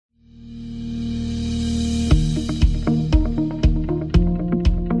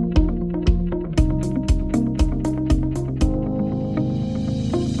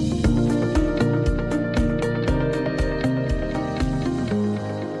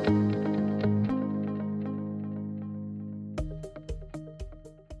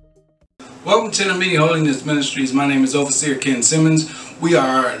Welcome to the Mini Holiness Ministries. My name is Overseer Ken Simmons. We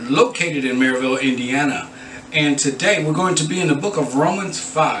are located in Maryville, Indiana. And today we're going to be in the book of Romans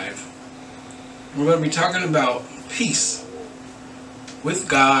 5. We're going to be talking about peace with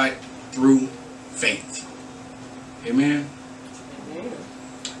God through faith. Amen. Amen.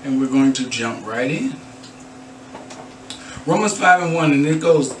 And we're going to jump right in. Romans 5:1, and it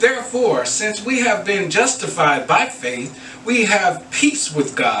goes, "Therefore, since we have been justified by faith, we have peace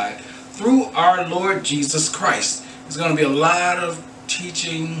with God through our Lord Jesus Christ." There's going to be a lot of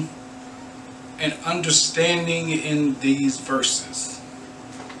teaching and understanding in these verses.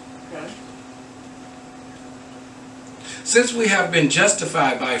 Okay. Since we have been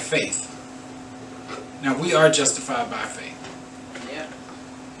justified by faith. Now, we are justified by faith. Yeah.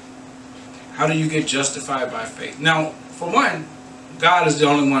 How do you get justified by faith? Now, for one, God is the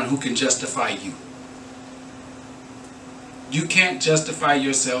only one who can justify you. You can't justify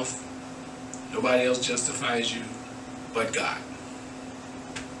yourself. Nobody else justifies you but God.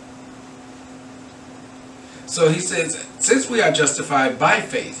 So he says, since we are justified by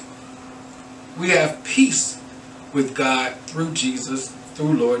faith, we have peace with God through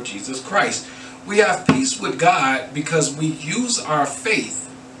Lord Jesus Christ. We have peace with God because we use our faith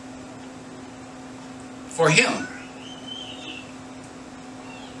for Him.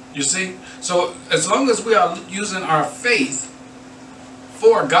 You see? So as long as we are using our faith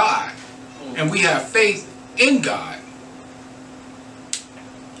for God, and we have faith in God,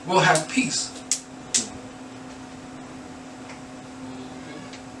 we'll have peace.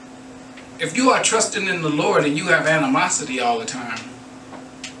 If you are trusting in the Lord and you have animosity all the time,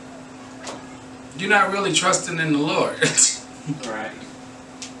 you're not really trusting in the Lord. Right.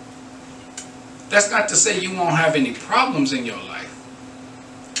 That's not to say you won't have any problems in your life,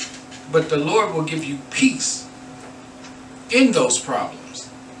 but the Lord will give you peace in those problems.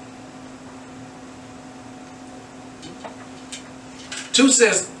 2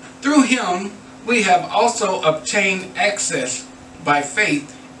 says, through Him we have also obtained access by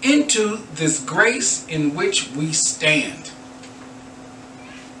faith into this grace in which we stand.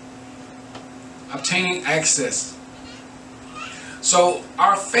 Obtaining access. So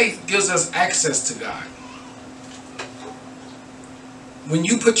our faith gives us access to God. When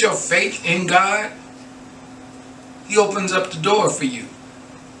you put your faith in God, He opens up the door for you.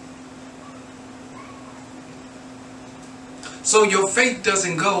 So your faith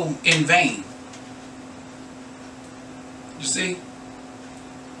doesn't go in vain. You see?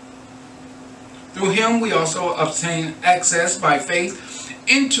 Through Him we also obtain access by faith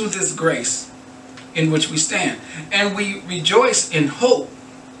into this grace in which we stand. And we rejoice in hope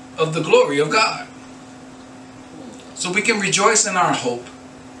of the glory of God. So we can rejoice in our hope.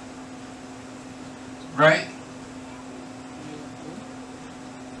 Right?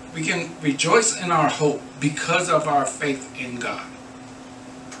 We can rejoice in our hope because of our faith in God.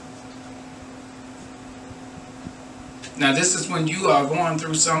 Now this is when you are going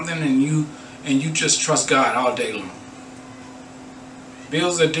through something and you just trust God all day long.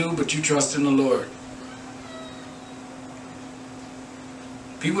 Bills are due, but you trust in the Lord.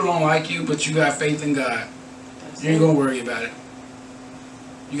 People don't like you, but you got faith in God. You ain't gonna worry about it.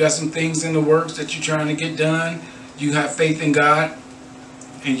 You got some things in the works that you're trying to get done. You have faith in God,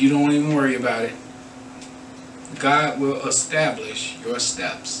 and you don't even worry about it. God will establish your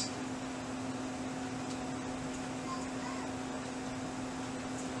steps.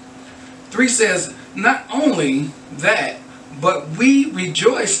 3 says, not only that, but we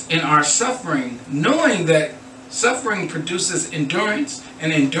rejoice in our suffering, knowing that suffering produces endurance,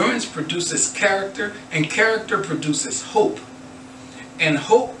 and endurance produces character, and character produces hope. And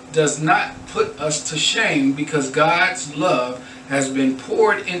hope does not put us to shame, because God's love has been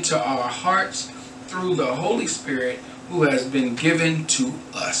poured into our hearts through the Holy Spirit who has been given to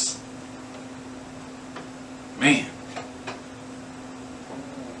us. Man.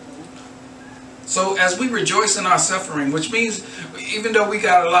 So as we rejoice in our suffering, which means even though we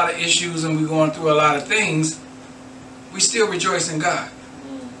got a lot of issues and we're going through a lot of things, we still rejoice in God.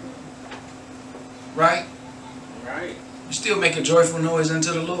 Right? Right. You still make a joyful noise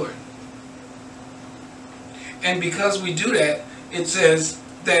unto the Lord. And because we do that, it says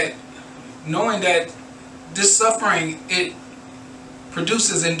that knowing that this suffering, it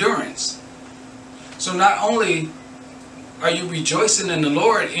produces endurance. So not only are you rejoicing in the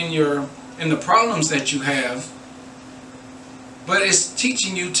Lord in the problems that you have, but it's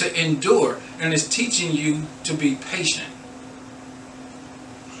teaching you to endure, and it's teaching you to be patient.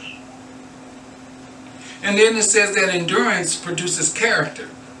 And then it says that endurance produces character,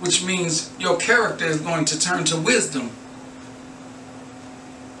 which means your character is going to turn to wisdom.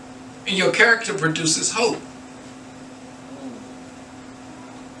 And your character produces hope.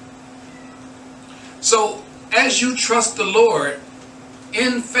 So as you trust the Lord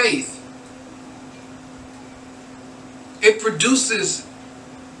in faith, it produces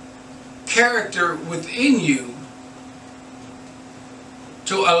character within you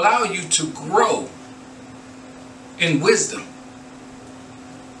to allow you to grow in wisdom.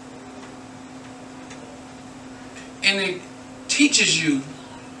 And it teaches you,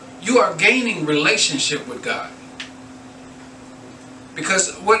 you are gaining relationship with God.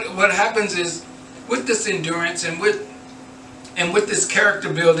 Because what happens is, with this endurance and with this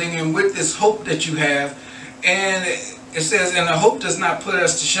character building and with this hope that you have, and it says, and the hope does not put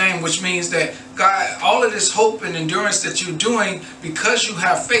us to shame, which means that God, all of this hope and endurance that you're doing, because you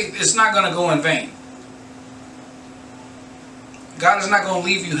have faith, it's not going to go in vain. God is not going to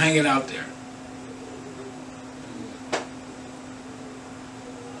leave you hanging out there.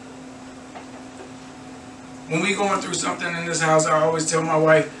 When we're going through something in this house, I always tell my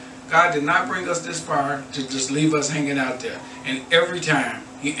wife, God did not bring us this far to just leave us hanging out there. And every time,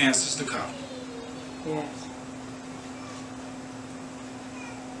 He answers the call. Yes.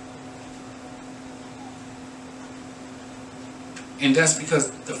 And that's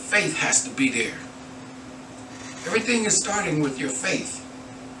because the faith has to be there. Everything is starting with your faith.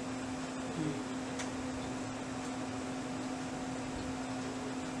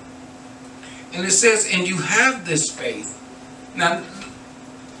 And it says, and you have this faith. Now,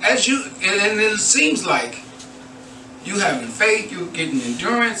 as you, and it seems like you having faith, you're getting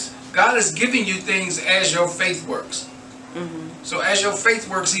endurance. God is giving you things as your faith works. So as your faith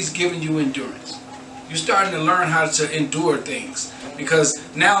works, He's giving you endurance. You're starting to learn how to endure things. Because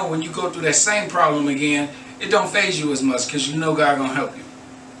now when you go through that same problem again, it don't faze you as much because you know God gonna help you.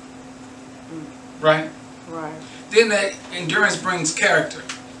 Right? Right. Then that endurance brings character.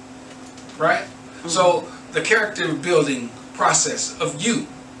 Right? So the character building process of you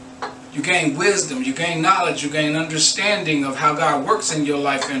gain wisdom, you gain knowledge, you gain understanding of how God works in your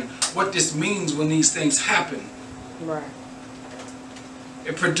life and what this means when these things happen. Right.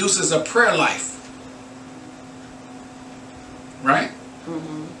 It produces a prayer life. Right?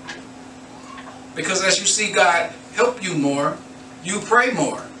 Because as you see God help you more, you pray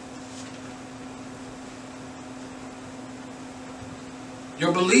more.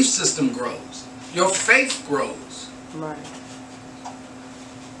 Your belief system grows. Your faith grows. Right.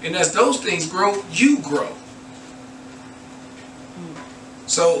 And as those things grow, you grow.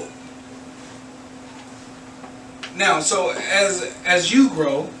 So now, as you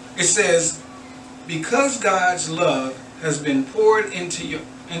grow, it says, because God's love has been poured into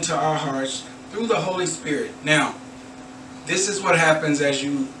our hearts through the Holy Spirit. Now, this is what happens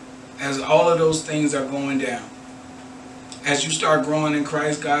as all of those things are going down. As you start growing in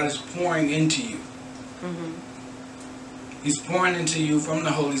Christ, God is pouring into you. He's pouring into you from the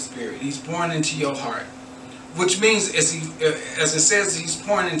Holy Spirit. He's pouring into your heart. Which means, as it says, He's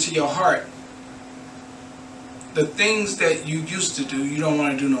pouring into your heart. The things that you used to do, you don't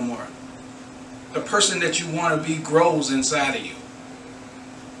want to do no more. The person that you want to be grows inside of you.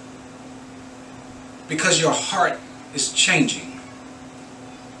 Because your heart is changing.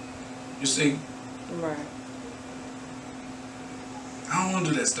 You see? Right. I don't want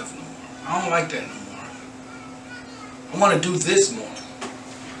to do that stuff no more. I don't like that no more. I want to do this more.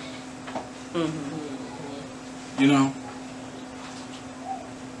 You know?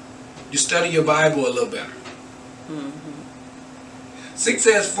 You study your Bible a little better. 6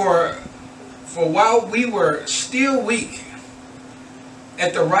 says, for while we were still weak,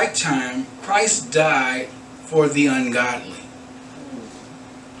 at the right time, Christ died for the ungodly.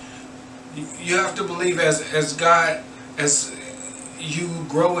 You have to believe as you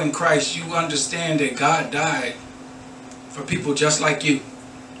grow in Christ, you understand that God died for people just like you.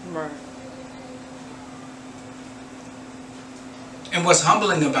 Right. And what's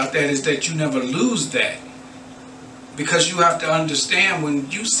humbling about that is that you never lose that. Because you have to understand, when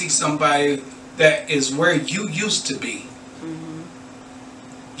you see somebody that is where you used to be,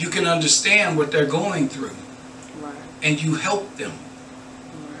 you can understand what they're going through. Right. And you help them.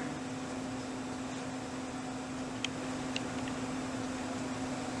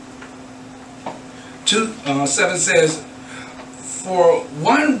 Right. 7 says, for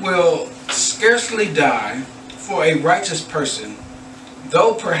one will scarcely die for a righteous person,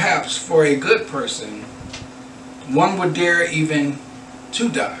 though perhaps for a good person one would dare even to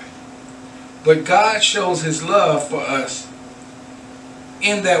die. But God shows His love for us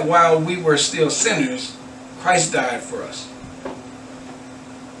in that while we were still sinners, Christ died for us.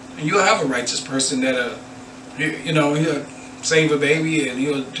 And you'll have a righteous person that, he'll save a baby and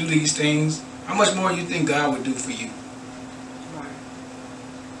he'll do these things, how much more you think God would do for you? Right.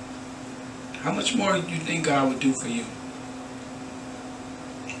 How much more you think God would do for you?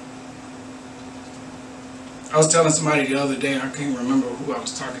 I was telling somebody the other day, I can't remember who I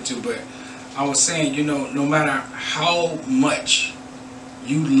was talking to, but I was saying, you know, no matter how much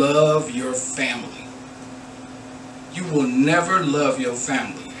you love your family, you will never love your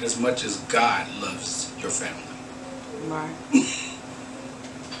family as much as God loves your family. Right.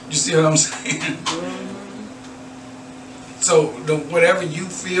 You see what I'm saying? Mm-hmm. So whatever you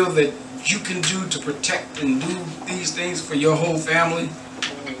feel that you can do to protect and do these things for your whole family,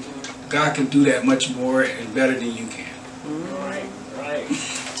 God can do that much more and better than you can. Right, right.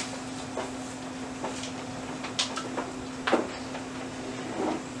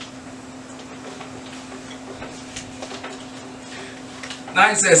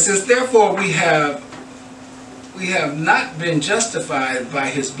 Nine says, since therefore we have not been justified by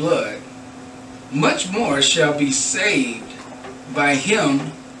his blood, much more shall be saved by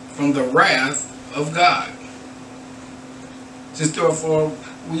him from the wrath of God. Since therefore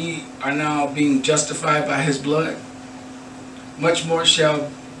we are now being justified by his blood, much more shall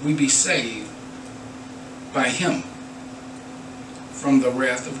we be saved by him from the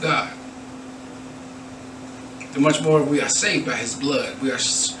wrath of God. The much more we are saved by his blood.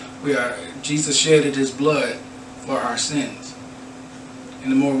 Jesus shedded his blood for our sins.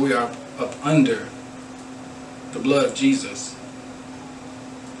 And the more we are up under the blood of Jesus,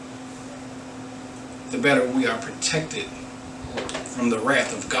 the better we are protected from the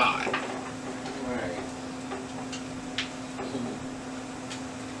wrath of God. Right.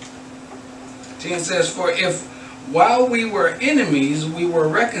 10 says, for if while we were enemies, we were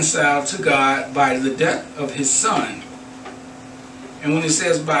reconciled to God by the death of his son. And when it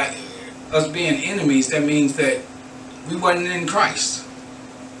says by us being enemies, that means that we wasn't in Christ.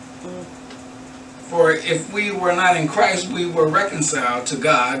 For if we were not in Christ, we were reconciled to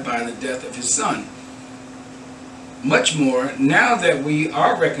God by the death of his son. Much more, now that we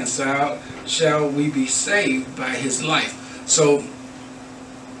are reconciled, shall we be saved by his life. So,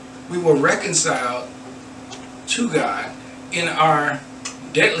 we were reconciled to God in our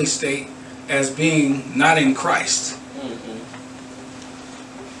deadly state as being not in Christ. Mm-hmm.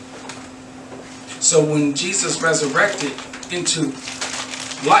 So when Jesus resurrected into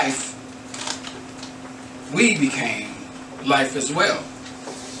life, we became life as well.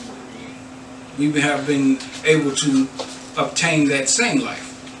 We have been able to obtain that same life.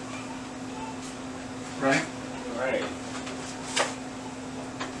 Right? Right.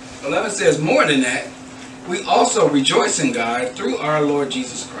 11 says, more than that, we also rejoice in God through our Lord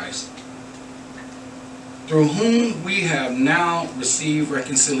Jesus Christ, through whom we have now received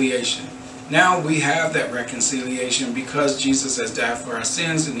reconciliation. Now we have that reconciliation because Jesus has died for our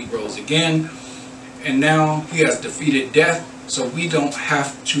sins and he rose again. And now he has defeated death, so we don't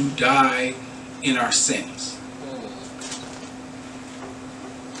have to die in our sins.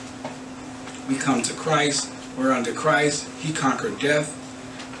 We come to Christ, we're under Christ, he conquered death.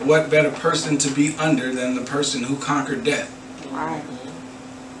 What better person to be under than the person who conquered death? Right.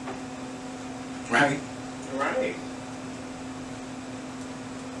 Right? Right.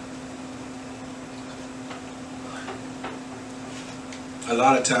 A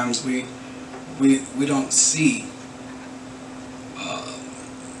lot of times we don't see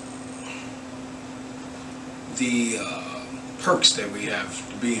the perks that we have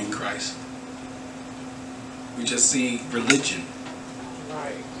to be in Christ. We just see religion,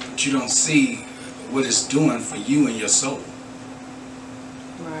 Right. but you don't see what it's doing for you and your soul.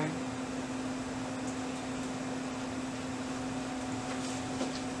 Right.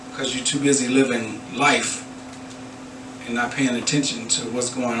 Because you're too busy living life and not paying attention to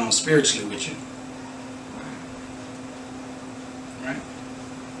what's going on spiritually with you. Right?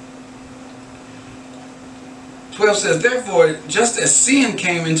 12 says, therefore, just as sin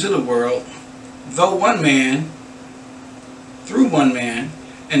came into the world, though one man, through one man,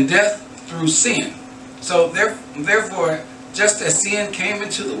 and death through sin. So therefore, just as sin came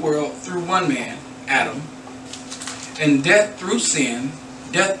into the world through one man, Adam, and death through sin,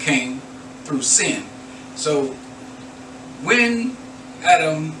 death came through sin. So when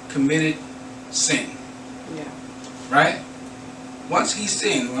Adam committed sin, Yeah. right? Once he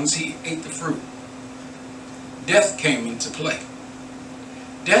sinned, once he ate the fruit, death came into play.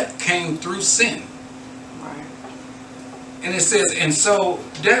 Death came through sin. Right. And it says, and so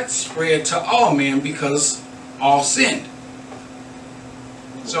death spread to all men because all sinned.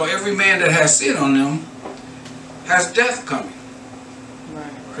 So every man that has sin on them has death coming.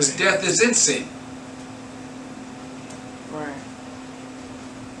 Right. Because death is in sin. Right.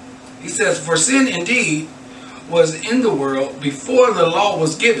 He says, for sin indeed was in the world before the law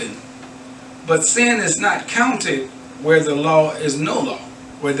was given, but sin is not counted where the law is no law,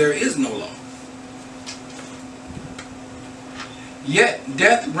 where there is no law. Yet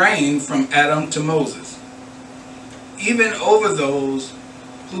death reigned from Adam to Moses, even over those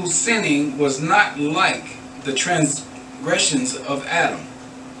whose sinning was not like the transgressions of Adam,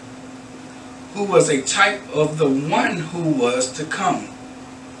 who was a type of the one who was to come.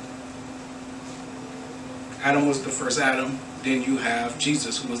 Adam was the first Adam, then you have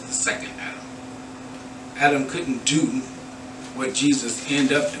Jesus, who was the second Adam. Adam couldn't do what Jesus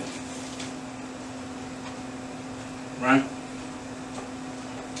ended up doing. Right?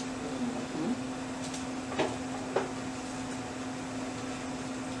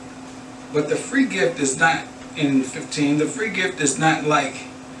 But the free gift is not, in 15, the free gift is not like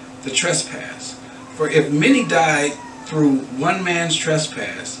the trespass. For if many died through one man's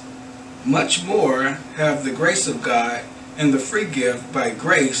trespass, much more have the grace of God and the free gift by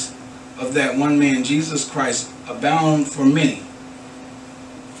grace of that one man, Jesus Christ, abound for many.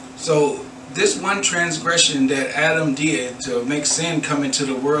 So this one transgression that Adam did to make sin come into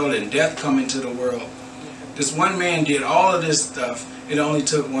the world and death come into the world, this one man did all of this stuff. It only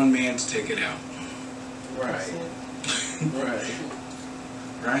took one man to take it out. Right. Right.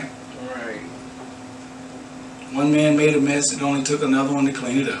 Right? Right. One man made a mess. It only took another one to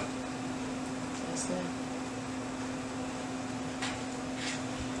clean it up. That's it.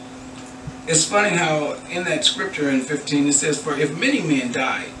 It's funny how in that scripture in 15 it says, for if many men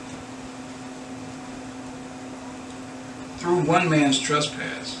died through one man's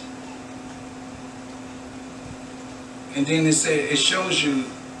trespass, and then it shows you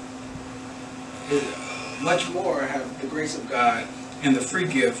much more have the grace of God and the free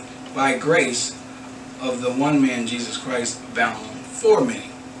gift by grace of the one man, Jesus Christ, abound for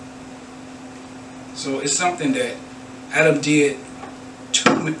many. So it's something that Adam did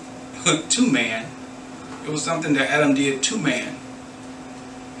to man. It was something that Adam did to man.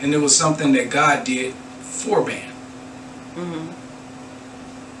 And it was something that God did for man.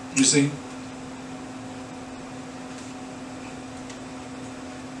 Mm-hmm. You see?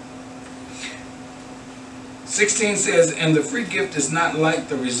 (16) says, and the free gift is not like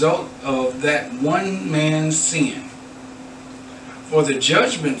the result of that one man's sin. For the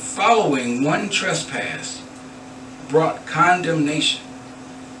judgment following one trespass brought condemnation,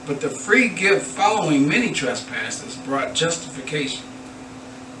 but the free gift following many trespasses brought justification.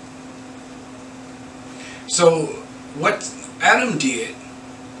 So what Adam did,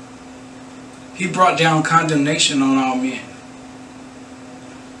 he brought down condemnation on all men.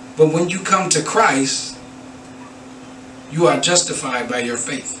 But when you come to Christ, you are justified by your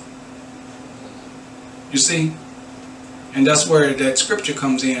faith. You see? And that's where that scripture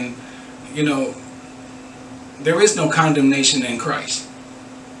comes in. You know, there is no condemnation in Christ.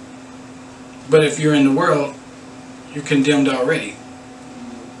 But if you're in the world, you're condemned already.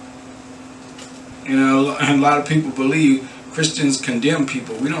 You know, and a lot of people believe Christians condemn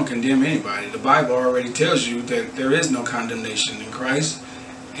people. We don't condemn anybody. The Bible already tells you that there is no condemnation in Christ.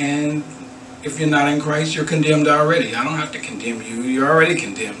 And if you're not in Christ, you're condemned already. I don't have to condemn you. You're already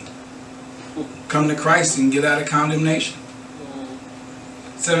condemned. Come to Christ and get out of condemnation.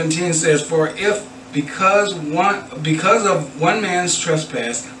 17 says, for if because of one man's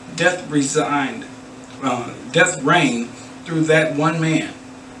trespass, death reigned through that one man.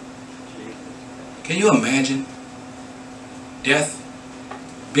 Can you imagine death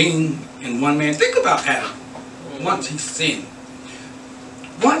being in one man? Think about Adam. Once he sinned.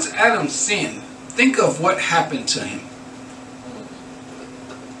 Once Adam sinned, think of what happened to him.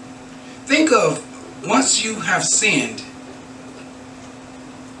 Think of once you have sinned,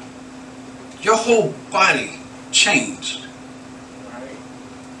 your whole body changed. Right.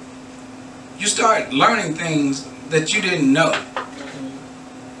 You start learning things that you didn't know.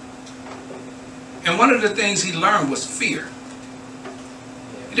 And one of the things he learned was fear.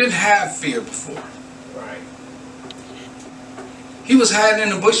 He didn't have fear before. Right. He was hiding in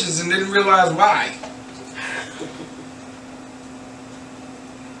the bushes and didn't realize why.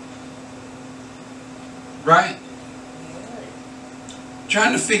 Right?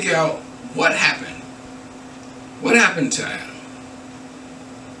 Trying to figure out what happened. What happened to Adam?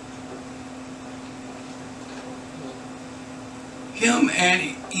 Him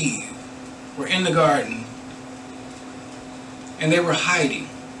and Eve were in the garden and they were hiding.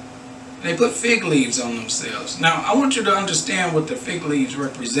 They put fig leaves on themselves. Now, I want you to understand what the fig leaves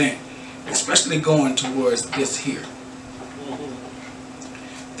represent, especially going towards this here.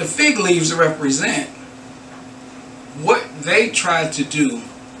 The fig leaves represent what they tried to do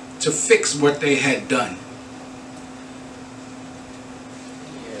to fix what they had done.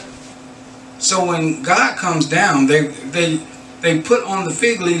 Yeah. So when God comes down, they put on the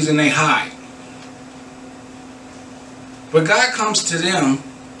fig leaves and they hide. But God comes to them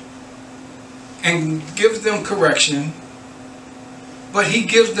and gives them correction, but he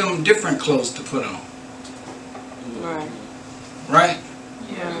gives them different clothes to put on. Right. Right?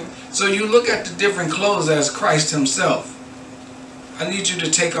 Yeah. So you look at the different clothes as Christ himself. I need you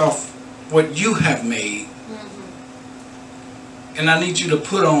to take off what you have made, and I need you to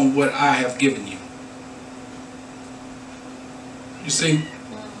put on what I have given you. You see?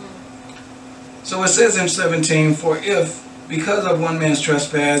 So it says in 17, for if, because of one man's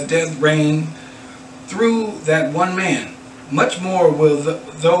trespass, death reigned through that one man, much more will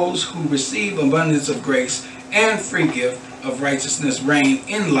those who receive abundance of grace and free gift of righteousness reign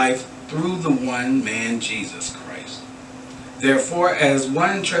in life through the one man, Jesus Christ. Therefore, as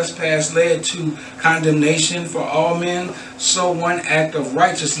one trespass led to condemnation for all men, so one act of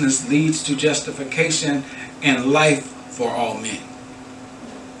righteousness leads to justification and life for all men.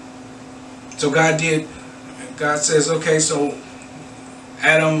 So God says, okay, so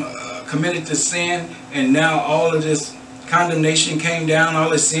Adam committed this sin, and now all of this condemnation came down,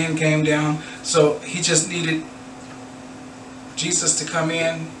 all his sin came down. So he just needed Jesus to come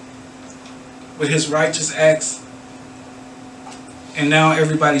in with his righteous acts, and now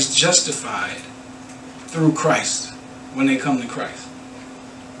everybody's justified through Christ when they come to Christ.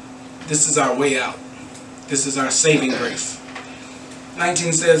 This is our way out. This is our saving grace.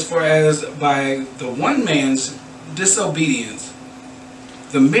 19 says, for as by the one man's disobedience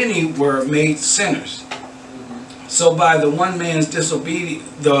the many were made sinners, so by the one man's obedience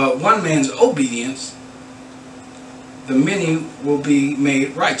the many will be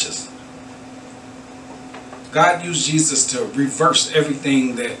made righteous. God used Jesus to reverse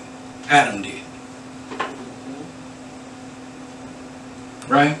everything that Adam did.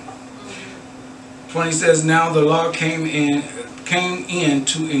 Right? 20 says, now the law came in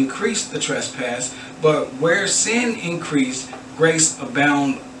to increase the trespass, but where sin increased, grace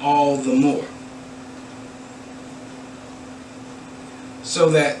abound all the more. So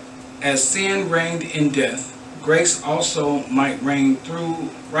that as sin reigned in death, grace also might reign through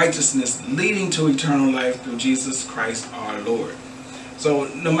righteousness, leading to eternal life through Jesus Christ our Lord. So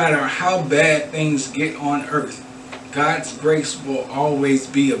no matter how bad things get on earth, God's grace will always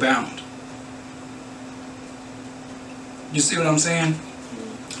be abound. You see what I'm saying?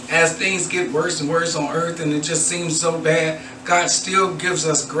 As things get worse and worse on earth and it just seems so bad, God still gives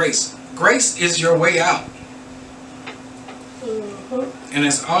us grace. Grace is your way out. And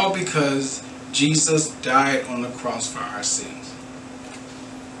it's all because Jesus died on the cross for our sins.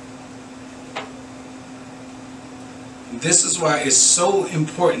 This is why it's so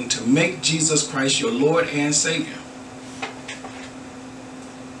important to make Jesus Christ your Lord and Savior.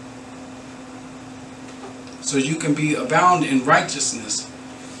 So you can be abound in righteousness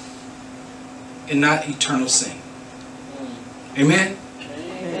and not eternal sin. Amen?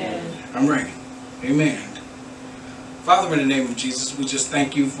 Amen. I'm ready. Amen. Father, in the name of Jesus, we just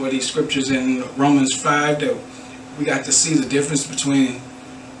thank you for these scriptures in Romans 5 that we got to see the difference between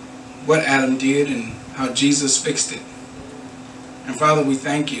what Adam did and how Jesus fixed it. And Father, we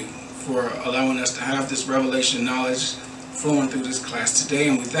thank you for allowing us to have this revelation knowledge flowing through this class today.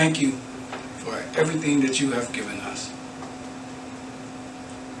 And we thank you for everything that you have given us.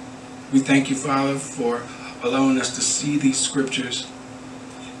 We thank you, Father, for allowing us to see these scriptures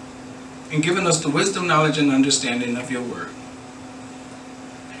and giving us the wisdom, knowledge, and understanding of your word.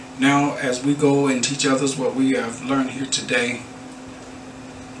 Now, as we go and teach others what we have learned here today,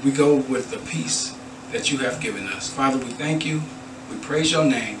 we go with the peace that you have given us. Father, we thank you. We praise your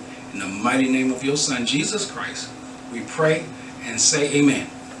name. In the mighty name of your Son, Jesus Christ, we pray and say amen.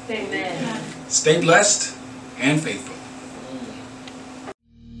 Amen. Stay blessed and faithful.